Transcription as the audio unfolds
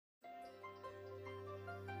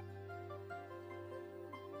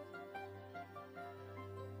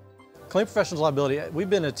Claim professionals liability, we've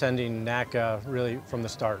been attending Naca really from the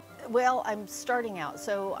start. Well, I'm starting out,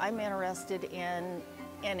 so I'm interested in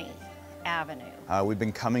any avenue. We've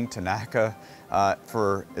been coming to Naca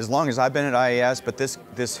for as long as I've been at IAS, but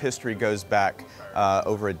this history goes back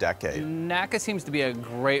over a decade. Naca seems to be a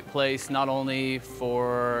great place not only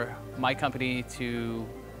for my company to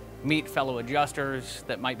meet fellow adjusters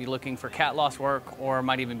that might be looking for cat loss work or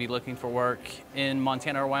might even be looking for work in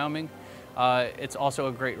Montana or Wyoming. It's also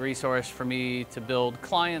a great resource for me to build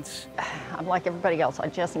clients. I'm like everybody else, I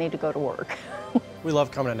just need to go to work. We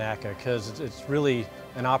love coming to Naca because it's really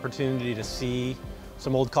an opportunity to see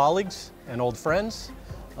some old colleagues and old friends,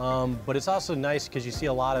 but it's also nice because you see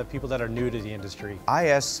a lot of people that are new to the industry.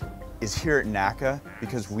 IAS is here at Naca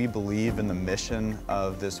because we believe in the mission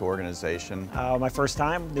of this organization. My first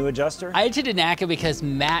time, new adjuster. I attended Naca because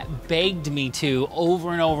Matt begged me to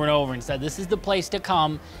over and over and over and said, this is the place to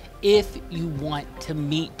come if you want to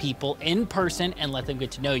meet people in person and let them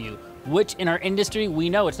get to know you, which in our industry, we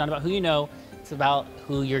know it's not about who you know, it's about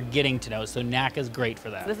who you're getting to know. So Naca's great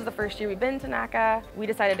for that. This is the first year we've been to Naca. We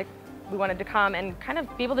decided we wanted to come and kind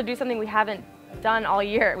of be able to do something we haven't done all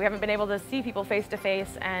year. We haven't been able to see people face to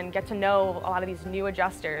face and get to know a lot of these new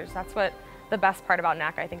adjusters. That's what the best part about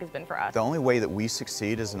Naca, I think, has been for us. The only way that we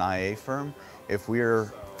succeed as an IA firm, if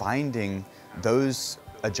we're finding those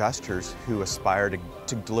adjusters who aspire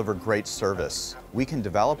to deliver great service, we can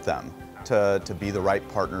develop them to be the right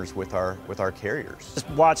partners with our carriers. Just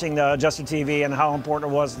watching the AdjusterTV and how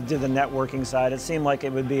important it was to do the networking side, it seemed like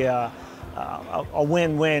it would be a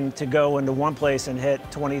win-win to go into one place and hit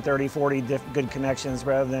 20, 30, 40 good connections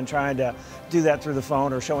rather than trying to do that through the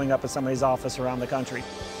phone or showing up at somebody's office around the country.